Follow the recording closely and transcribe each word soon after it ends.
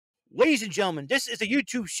Ladies and gentlemen, this is a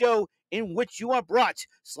YouTube show in which you are brought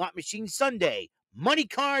Slot Machine Sunday, Money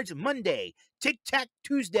Cards Monday, Tic Tac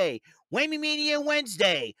Tuesday, Whammy Mania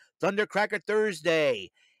Wednesday, Thundercracker Thursday,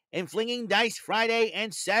 and Flinging Dice Friday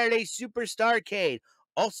and Saturday Superstar Arcade.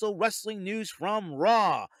 Also wrestling news from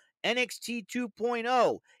Raw, NXT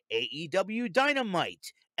 2.0, AEW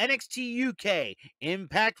Dynamite, NXT UK,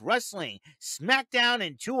 Impact Wrestling, SmackDown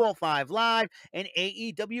and 205 Live, and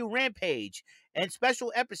AEW Rampage, and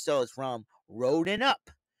special episodes from Road and Up,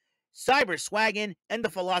 Cyber Swaggin', and the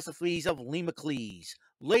philosophies of Lee McLeese.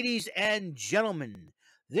 Ladies and gentlemen,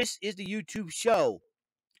 this is the YouTube show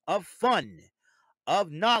of fun,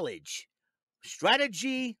 of knowledge,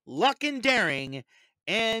 strategy, luck and daring,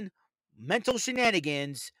 and mental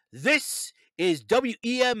shenanigans. This is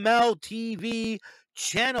WEML-TV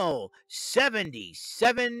Channel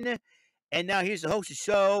 77. And now here's the host of the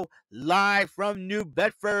show, live from New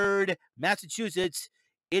Bedford, Massachusetts.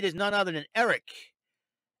 It is none other than Eric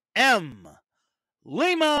M.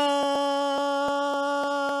 Lima.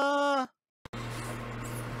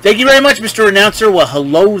 Thank you very much, Mr. Announcer. Well,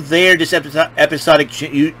 hello there. This episodic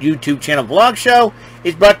YouTube channel vlog show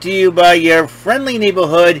is brought to you by your friendly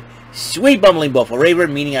neighborhood, Sweet Bumbling Buffalo Raver,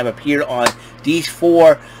 meaning I've appeared on these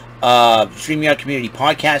four StreamYard community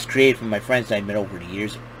podcasts created from my friends that I've met over the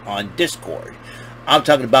years on Discord. I'm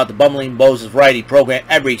talking about the Bumbling Bozos variety program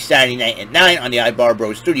every Saturday night at 9 on the iBar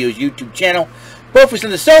Bros Studios YouTube channel. Breakfast on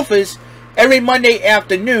the Sofas every Monday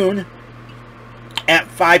afternoon at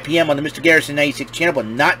 5 p.m. on the Mr. Garrison 96 channel, but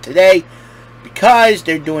not today because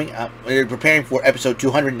they're preparing for episode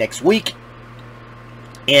 200 next week.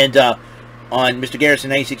 And on Mr. Garrison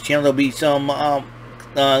 96 channel there'll be some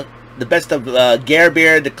the best of Gare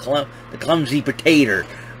Bear, the clumsy potato.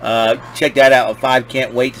 Check that out at 5.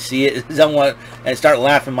 Can't wait to see it. And start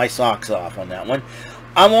laughing my socks off on that one.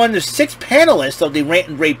 I'm one of the 6 panelists of the Rant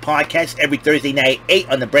and Rave podcast every Thursday night at 8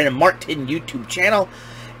 on the Brandon Martin YouTube channel.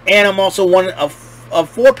 And I'm also one of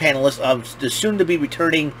 4 panelists of the soon-to-be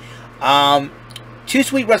returning Too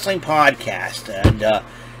Sweet Wrestling podcast. And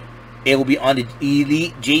it will be on the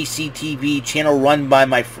Elite JCTV channel run by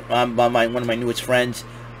one of my newest friends,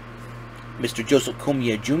 Mr. Joseph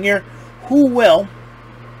Cumia Jr., who will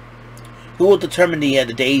determine the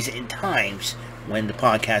days and times when the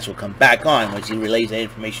podcast will come back on. Once he relays that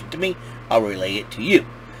information to me, I'll relay it to you.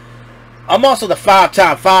 I'm also the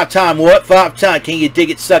five-time, can you dig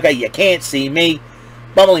it, sucker? You can't see me.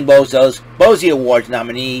 Bumbling Bozos, Bozy Awards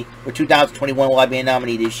nominee for 2021. Will I be a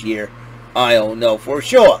nominee this year? I don't know for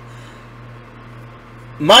sure.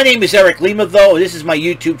 My name is Eric Lima, though. This is my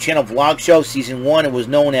YouTube channel vlog show. Season 1, it was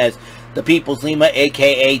known as The People's Lima,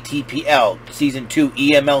 a.k.a. TPL. Season 2,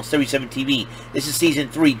 EML-77 TV. This is Season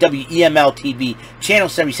 3, WEML-TV, Channel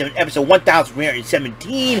 77, Episode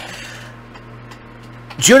 1317.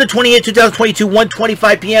 June the 28th, 2022,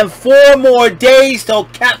 1:25 p.m. 4 more days till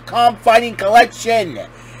Capcom Fighting Collection.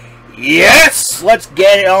 Yes! Let's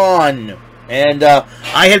get it on. And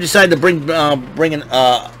I have decided to bring a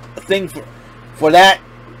thing for that.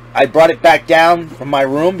 I brought it back down from my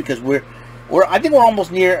room because I think we're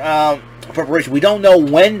almost near preparation. We don't know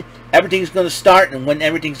when everything's going to start and when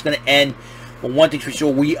everything's going to end, but one thing's for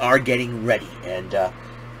sure, we are getting ready. And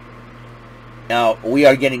now we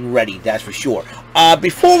are getting ready, that's for sure.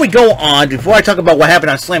 Before we go on, before I talk about what happened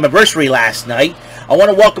on Slammiversary last night, I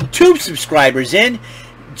want to welcome 2 subscribers in,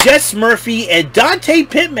 Jess Murphy and Dante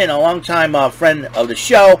Pittman, a longtime friend of the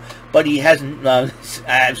show, but he hasn't. I'm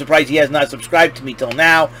surprised he has not subscribed to me till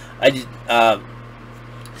now.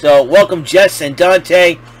 So welcome Jess and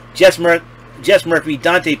Dante, Jess Murphy,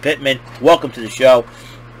 Dante Pittman. Welcome to the show.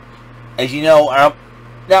 As you know,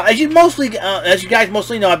 now as you guys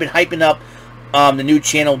mostly know, I've been hyping up the new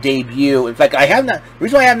channel debut. In fact, the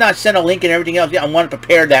reason why I have not sent a link and everything else yet, I want to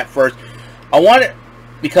prepare that first. I want it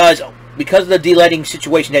because of the delighting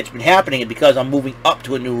situation that's been happening, and because I'm moving up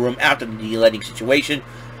to a new room after the delighting situation.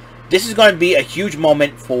 This is going to be a huge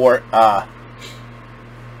moment for a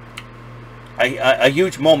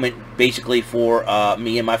huge moment basically for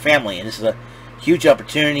me and my family, and this is a huge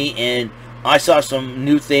opportunity. And I saw some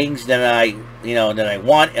new things that I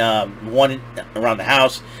wanted around the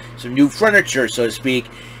house, some new furniture, so to speak.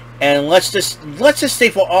 And let's just say,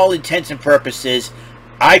 for all intents and purposes,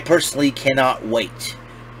 I personally cannot wait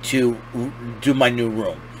to do my new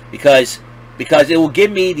room because it will give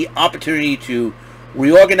me the opportunity to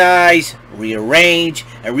reorganize, rearrange,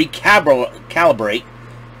 and recalibrate.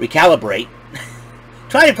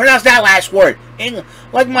 Trying to pronounce that last word.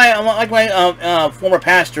 Like my former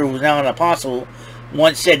pastor, who's now an apostle,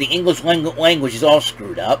 once said, the English language is all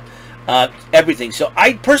screwed up. Everything. So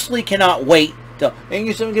I personally cannot wait So, and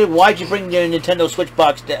you're saying, why'd you bring the Nintendo Switch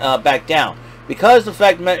box back down? Because the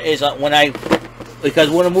fact is, because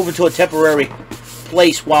we're gonna move into a temporary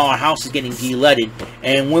place while our house is getting de-leaded,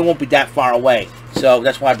 and we won't be that far away. So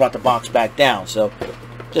that's why I brought the box back down. So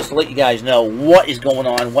just to let you guys know what is going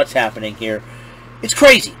on, what's happening here. It's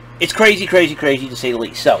crazy. It's crazy, crazy, crazy to say the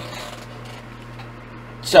least.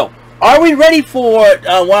 So are we ready for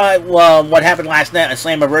what happened last night on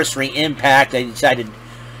Slammiversary Impact? I decided to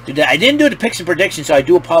do that. I didn't do the picks and predictions, so I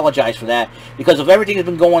do apologize for that. Because of everything that's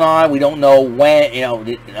been going on, we don't know when, I don't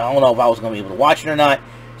know if I was going to be able to watch it or not.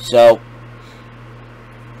 So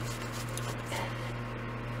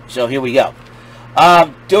here we go.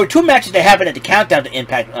 There were two matches that happened at the countdown to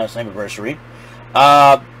Impact Slammiversary.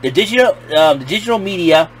 The digital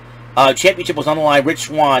media championship was on the line. Rich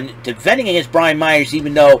Swann defending against Brian Myers,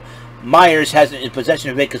 even though Myers has it in possession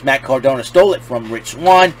of it because Matt Cardona stole it from Rich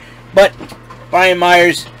Swann. But Brian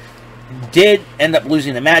Myers did end up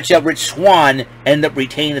losing the matchup. Rich Swann ended up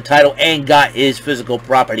retaining the title and got his physical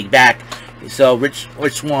property back. So Rich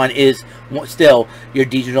Swann is still your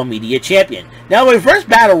digital media champion. Now, the reverse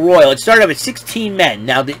battle royal, it started off with 16 men.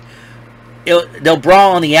 Now they'll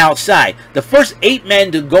brawl on the outside. The first 8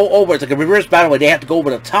 men to go over, it's like a reverse battle where they have to go over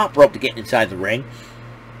the top rope to get inside the ring.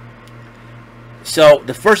 So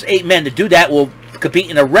the first 8 men to do that will compete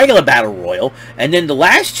in a regular battle royal, and then the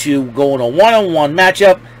last 2 go in a one-on-one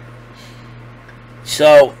matchup.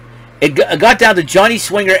 So it got down to Johnny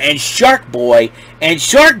Swinger and Shark Boy, and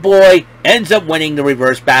Shark Boy ends up winning the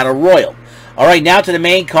reverse battle royal. Alright, now to the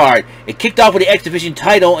main card. It kicked off with the X Division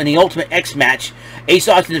title in the Ultimate X match. Ace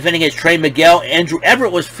Austin defending against Trey Miguel. Andrew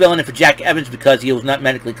Everett was filling in for Jack Evans because he was not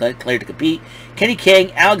medically cleared to compete. Kenny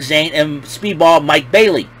King, Alex Zane, and Speedball Mike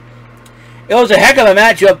Bailey. It was a heck of a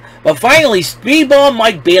matchup, but finally, Speedball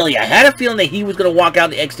Mike Bailey. I had a feeling that he was going to walk out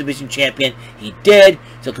the X Division champion. He did.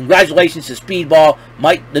 So congratulations to Speedball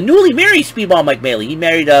Mike, the newly married Speedball Mike Bailey. He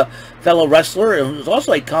married a fellow wrestler who was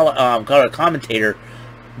also a commentator,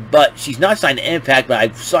 but she's not signed to Impact. But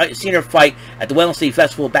I've seen her fight at the WEML-TV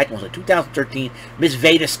Festival back in 2013. Miss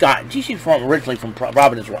Veda Scott. And she's originally from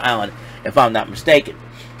Providence, Rhode Island, if I'm not mistaken.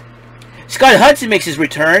 Scott Hudson makes his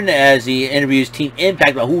return as he interviews Team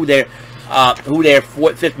Impact about who their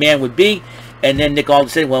 5th man would be. And then Nick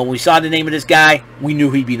Aldis said, well, when we saw the name of this guy, we knew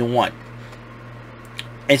he'd be the one.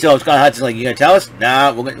 And so Scott Hudson's like, you going to tell us?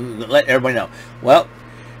 Nah, we're going to let everybody know. Well,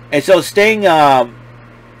 and so Sting,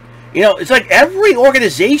 it's like every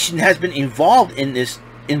organization has been involved in this,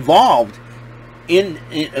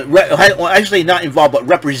 actually not involved, but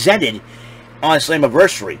represented on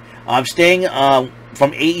Slammiversary. Sting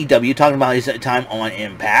from AEW, talking about his time on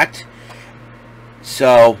Impact.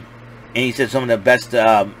 So, and he said some of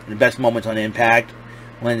the best moments on Impact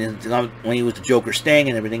when he was the Joker Sting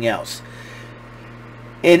and everything else.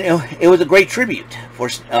 And it was a great tribute for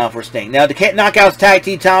Sting. Now, the Knockouts Tag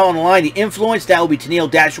Team title on the line, the Influence, that will be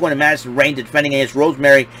Tenille Dashwood and Madison Rayne defending against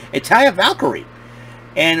Rosemary and Taya Valkyrie.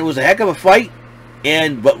 And it was a heck of a fight.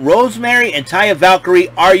 But Rosemary and Taya Valkyrie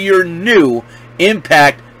are your new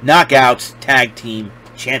Impact Knockouts Tag Team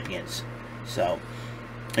Champions. So,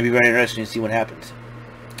 it'll be very interesting to see what happens.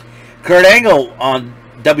 Kurt Angle on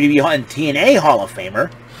WWE and TNA Hall of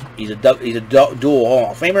Famer. He's a dual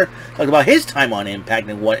Hall of Famer. Talked about his time on Impact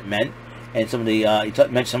and what it meant, and some of the he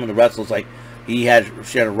mentioned some of the wrestlers like he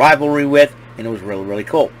shared a rivalry with, and it was really, really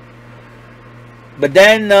cool. But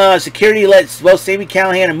then security let both Sami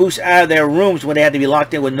Callihan and Moose out of their rooms when they had to be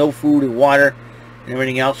locked in with no food and water and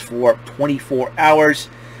everything else for 24 hours.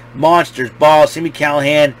 Monsters Ball, Sami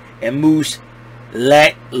Callihan, and Moose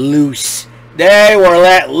let loose. They were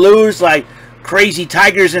let loose like crazy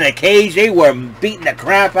tigers in a cage. They were beating the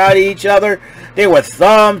crap out of each other. They were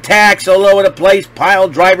thumbtacks all over the place, pile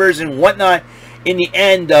drivers and whatnot. In the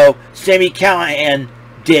end, though, Sami Callihan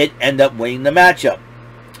did end up winning the matchup.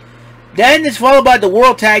 Then it's followed by the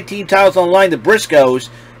World Tag Team titles on the line. The Briscoes,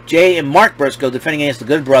 Jay and Mark Briscoe, defending against the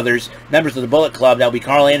Good Brothers, members of the Bullet Club. That will be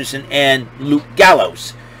Carl Anderson and Luke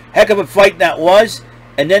Gallows. Heck of a fight that was.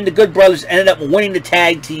 And then the Good Brothers ended up winning the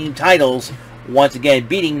tag team titles once again,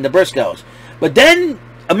 beating the Briscoes. But then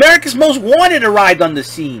America's Most Wanted arrived on the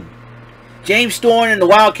scene. James Storm and the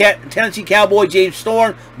Wildcat, Tennessee Cowboy James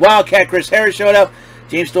Storm, Wildcat Chris Harris showed up.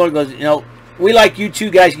 James Storm goes, we like you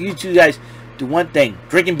two guys. You two guys do one thing: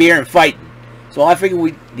 drinking beer and fighting. So I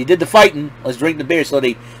figured you did the fighting. Let's drink the beer. So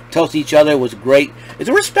they toast each other. It was great. It's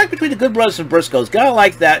a respect between the Good Brothers and Briscoes. Gotta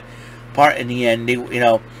like that part in the end.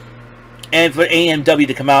 And for AMW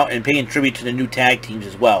to come out and pay tribute to the new tag teams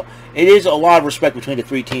as well. It is a lot of respect between the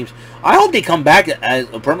 3 teams. I hope they come back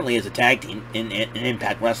permanently as a tag team in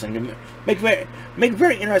Impact Wrestling to make a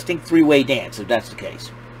very interesting 3-way dance, if that's the case.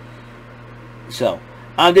 So,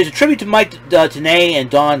 there's a tribute to Mike Tenay and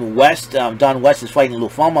Don West. Don West is fighting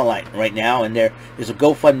lymphoma right now, and there's a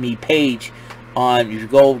GoFundMe page on. You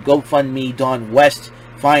go GoFundMe Don West,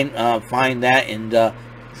 find that and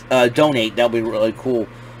donate. That'll be really cool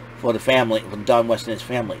for the family, for Don West and his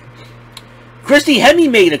family. Christy Hemme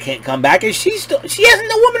made a comeback, and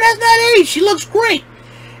the woman has not aged. She looks great.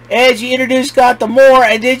 And she introduced Scott D'Amore,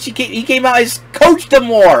 and then he came out as Coach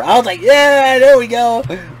D'Amore. I was like, yeah, there we go.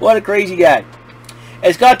 What a crazy guy.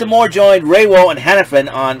 And Scott D'Amore joined Raywell and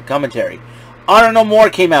Hannafin on commentary. Honor No More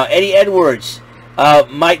came out. Eddie Edwards,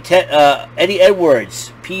 Eddie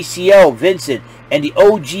Edwards, PCO, Vincent, and the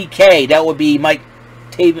OGK. That would be Mike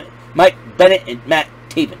Bennett, and Matt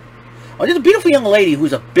Taven. Oh, there's a beautiful young lady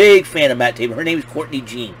who's a big fan of Matt Taven. Her name is Courtney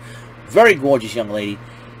Jean. Very gorgeous young lady.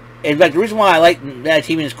 In fact, the reason why I like Matt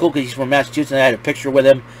Taven is cool because he's from Massachusetts, and I had a picture with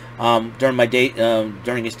him during my day,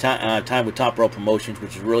 during his time with Top Row Promotions,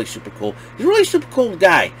 which is really super cool. He's a really super cool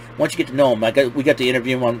guy. Once you get to know him, we got to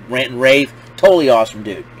interview him on Rant and Rave. Totally awesome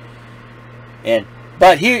dude.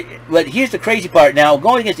 But here's the crazy part. Now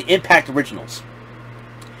going against the Impact Originals,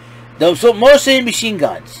 so Motor City Machine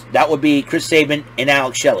Guns. That would be Chris Sabin and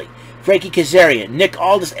Alex Shelley, Frankie Kazarian, Nick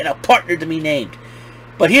Aldis, and a partner to be named.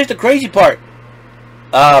 But here's the crazy part.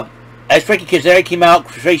 As Frankie Kazarian came out,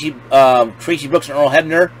 Tracy Brooks and Earl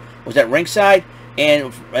Hebner was at ringside,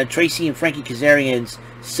 and Tracy and Frankie Kazarian's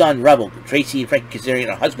son, Rebel. Tracy and Frankie Kazarian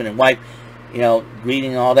are husband and wife, greeting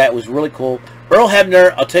and all that. It was really cool. Earl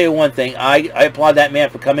Hebner, I'll tell you one thing, I applaud that man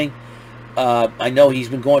for coming. I know he's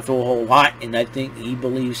been going through a whole lot, and I think he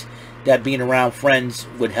believes that being around friends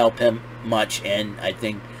would help him much, and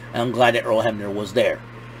I'm glad that Earl Hebner was there.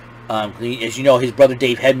 As you know, his brother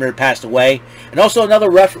Dave Hebner passed away, and also another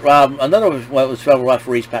fellow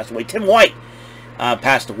referees passed away. Tim White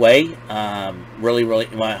passed away. Really,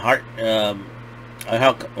 my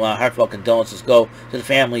heartfelt condolences go to the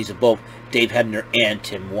families of both Dave Hebner and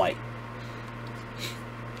Tim White,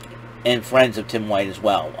 and friends of Tim White as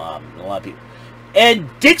well. A lot of people. And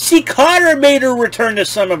Dixie Carter made her return to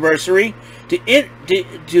Slammiversary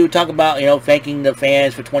to talk about thanking the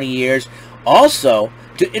fans for 20 years. Also,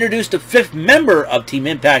 to introduce the 5th member of Team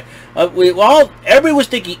Impact. Everybody was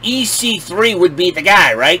thinking EC3 would be the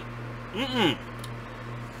guy, right?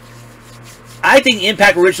 I think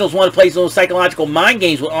Impact Originals want to play those psychological mind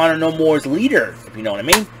games with Honor No More's leader, if you know what I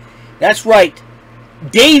mean. That's right.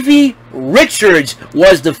 Davey Richards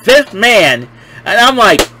was the 5th man, and I'm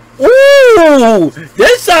like, ooh,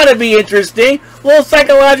 this ought to be interesting. Little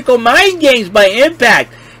psychological mind games by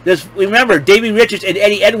Impact. Just remember, Davey Richards and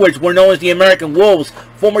Eddie Edwards were known as the American Wolves,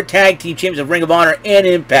 former tag team champions of Ring of Honor and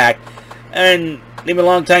Impact, and they've been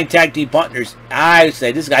long-time tag team partners. I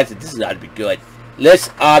say, this guy said, this ought to be good. This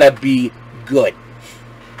ought to be good.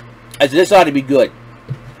 I said, this ought to be good.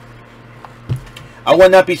 I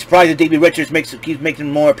would not be surprised if Davey Richards keeps making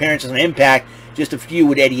more appearances on Impact, just a few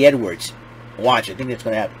with Eddie Edwards. Watch, I think that's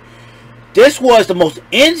going to happen. This was the most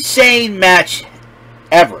insane match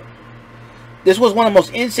ever. This was one of the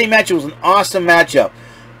most insane matches. It was an awesome matchup.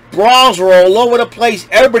 Brawls were all over the place.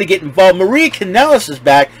 Everybody get involved. Maria Kanellis is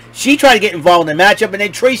back. She tried to get involved in the matchup, and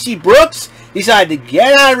then Tracy Brooks decided to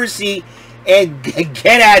get out of her seat and get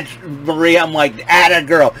at Maria. I'm like, at a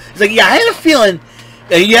girl. It's like, yeah, I had a feeling.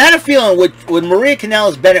 You had a feeling with Maria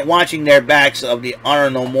Kanellis Bennett watching their backs of the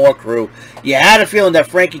Honor No More crew. You had a feeling that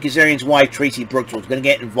Frankie Kazarian's wife, Tracy Brooks, was going to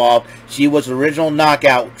get involved. She was the original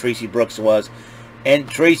knockout. Tracy Brooks was, and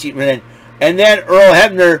And then Earl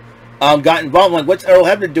Hebner got involved. I'm like, what's Earl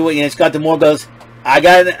Hebner doing? And Scott D'Amore goes,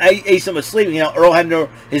 I ate some asleep. Earl Hebner,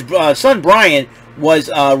 his son Brian, was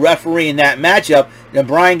refereeing that matchup. Then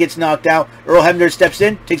Brian gets knocked out. Earl Hebner steps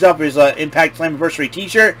in, takes off his Impact Slammiversary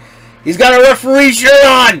t-shirt. He's got a referee shirt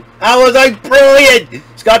on. I was like, brilliant.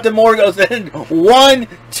 Scott D'Amore goes in 1,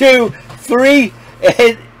 2, 3,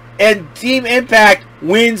 and Team Impact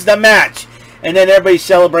wins the match. And then everybody's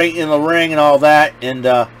celebrating in the ring and all that. And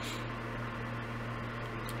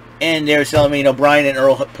they were telling me, Brian and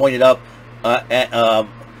Earl pointed up at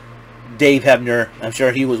Dave Hebner. I'm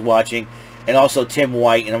sure he was watching. And also Tim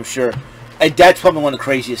White. And I'm sure that's probably one of the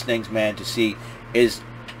craziest things, man, to see is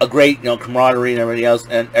a great, camaraderie and everything else.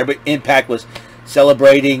 And Impact was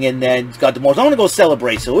celebrating, and then Scott D'Amore, I want to go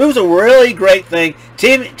celebrate. So it was a really great thing.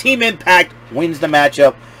 Team Impact wins the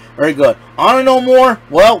matchup. Very good. Honor No More,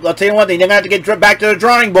 well, I'll tell you one thing, they're going to have to get back to the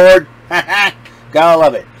drawing board. Gotta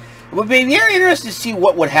love it. It would be very interesting to see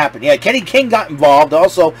what would happen. Yeah, Kenny King got involved.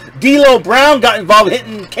 Also, D'Lo Brown got involved,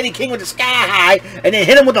 hitting Kenny King with the sky high, and then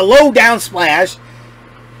hit him with a low down splash.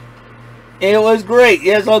 It was great.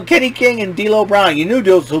 Yeah, so Kenny King and D'Lo Brown, you knew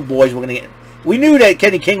those two boys were going to We knew that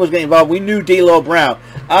Kenny King was getting involved. We knew D'Lo Brown.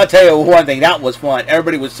 I'll tell you one thing, that was fun.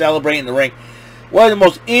 Everybody was celebrating the ring. One of the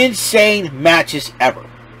most insane matches ever.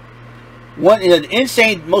 One of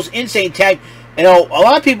the most insane tag. You know, a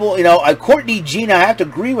lot of people, you know, Courtney Gina, I have to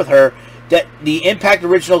agree with her that the Impact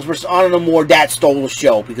Originals versus Honor No More, that stole the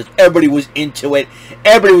show because everybody was into it.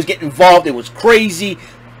 Everybody was getting involved. It was crazy.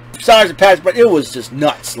 Stars and past, but it was just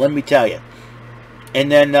nuts, let me tell you.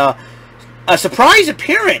 And then a surprise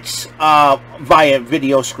appearance via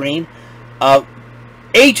video screen of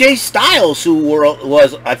AJ Styles, who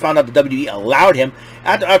was, I found out the WWE allowed him.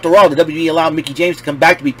 After all, the WWE allowed Mickie James to come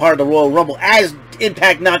back to be part of the Royal Rumble as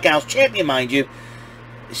Impact Knockouts champion, mind you.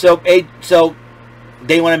 So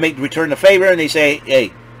they want to return the favor, and they say,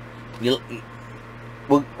 hey, we'll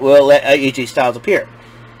let AJ Styles appear.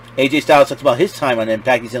 AJ Styles talks about his time on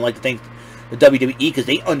Impact. He didn't like to thank the WWE because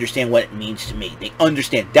they understand what it means to me. They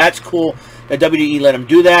understand. That's cool that WWE let him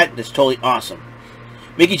do that. That's totally awesome.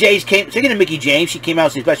 Mickie James speaking of Mickie James, she came out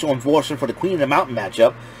as a special enforcer for the Queen of the Mountain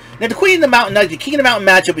matchup. Now, the Queen of the Mountain, the King of the Mountain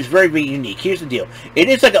matchup is very, very unique. Here's the deal. It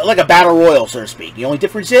is like a battle royal, so to speak. The only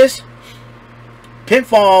difference is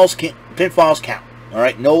pinfalls count. All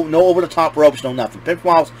right, no over the top ropes, no nothing.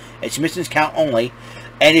 Pinfalls and submissions count only.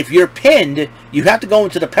 And if you're pinned, you have to go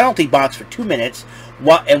into the penalty box for 2 minutes.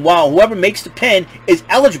 While whoever makes the pin is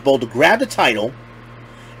eligible to grab the title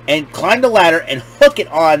and climb the ladder and hook it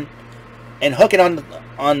on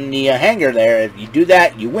the hanger there. If you do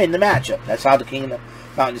that, you win the matchup. That's how the King of the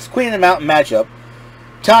Mountain, it's Queen of the Mountain matchup.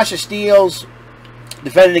 Tasha Steelz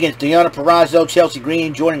defended against Deonna Purrazzo, Chelsea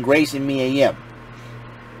Green, Jordynne Grace, and Mia Yim.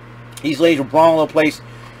 These ladies were brawling all over the place.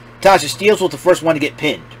 Tasha Steelz was the first one to get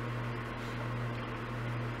pinned.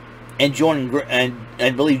 And I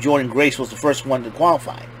believe Jordynne Grace was the first one to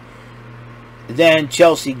qualify. Then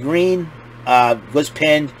Chelsea Green was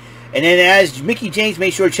pinned. And then as Mickie James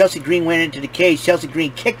made sure Chelsea Green went into the cage, Chelsea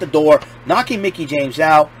Green kicked the door, knocking Mickie James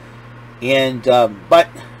out. And but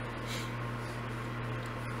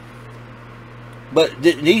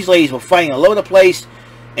these ladies were fighting all over the place.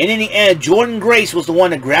 And in the end, Jordynne Grace was the one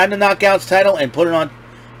that grabbed the Knockouts title and put it on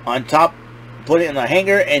top, put it in a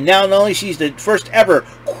hanger. And now not only she's the first ever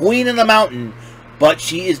Queen of the Mountain, but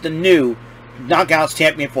she is the new Knockouts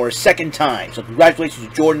champion for a second time. So congratulations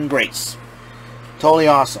to Jordynne Grace. Totally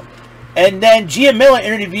awesome. And then Gia Miller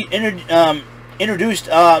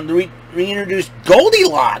reintroduced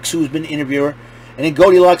Goldilocks, who's been the interviewer. And then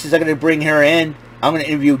Goldilocks is going to bring her in. I'm going to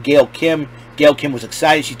interview Gail Kim. Gail Kim was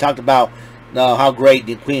excited. She talked about how great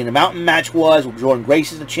the Queen of the Mountain match was. Jordynne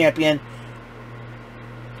Grace is the champion.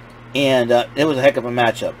 And it was a heck of a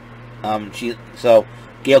matchup. So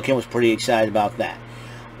Gail Kim was pretty excited about that.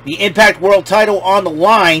 The Impact World title on the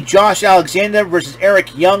line. Josh Alexander versus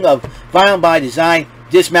Eric Young of Violent by Design.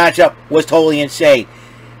 This matchup was totally insane.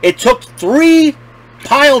 It took 3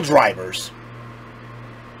 pile drivers.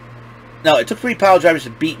 No, it took 3 pile drivers to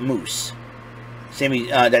beat Moose.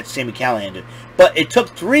 That's Sami Callihan did. But it took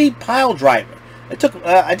 3 pile drivers. It took,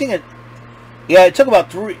 it took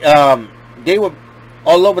about 3. They were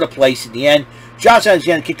all over the place at the end. Josh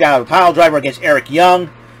Alexander kicked out of a pile driver against Eric Young.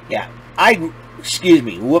 Yeah, excuse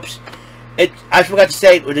me, whoops. I forgot to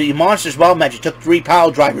say, the Monsters Ball match, it took 3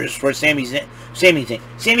 pile drivers for Sami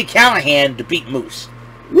Callihan to beat Moose.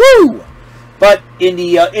 Woo! But in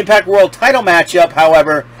the Impact World title matchup,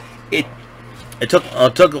 however, it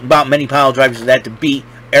took about many pile drivers of that to beat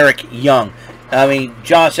Eric Young. I mean,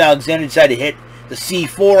 Josh Alexander decided to hit the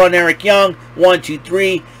C4 on Eric Young. 1, 2,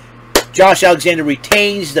 3. Josh Alexander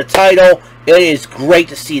retains the title. It is great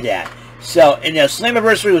to see that. So, and the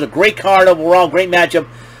Slammiversary was a great card overall, great matchup.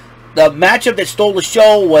 The matchup that stole the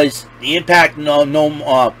show was the Impact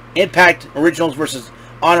Impact Originals versus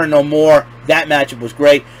Honor No More. That matchup was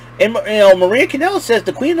great. And Maria Kanellis says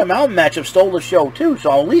the Queen of the Mountain matchup stole the show too.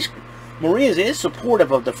 So at least Maria is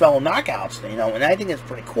supportive of the fellow Knockouts, and I think it's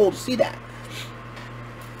pretty cool to see that.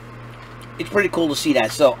 It's pretty cool to see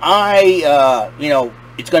that. So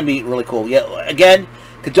it's going to be really cool. Yeah, again,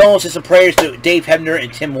 condolences and prayers to Dave Hebner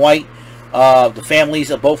and Tim White, the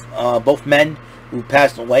families of both men who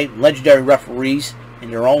passed away, legendary referees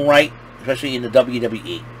in their own right, especially in the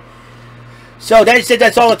WWE. So that is it.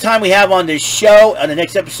 That's all the time we have on this show. On the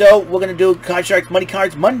next episode, we're going to do Contract Money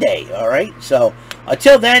Cards Monday. All right. So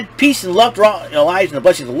until then, peace and love to all your lives and the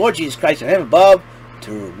blessings of the Lord Jesus Christ and Him above,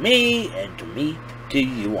 to me and to me, to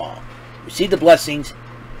you all. Receive the blessings.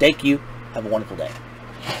 Thank you. Have a wonderful day.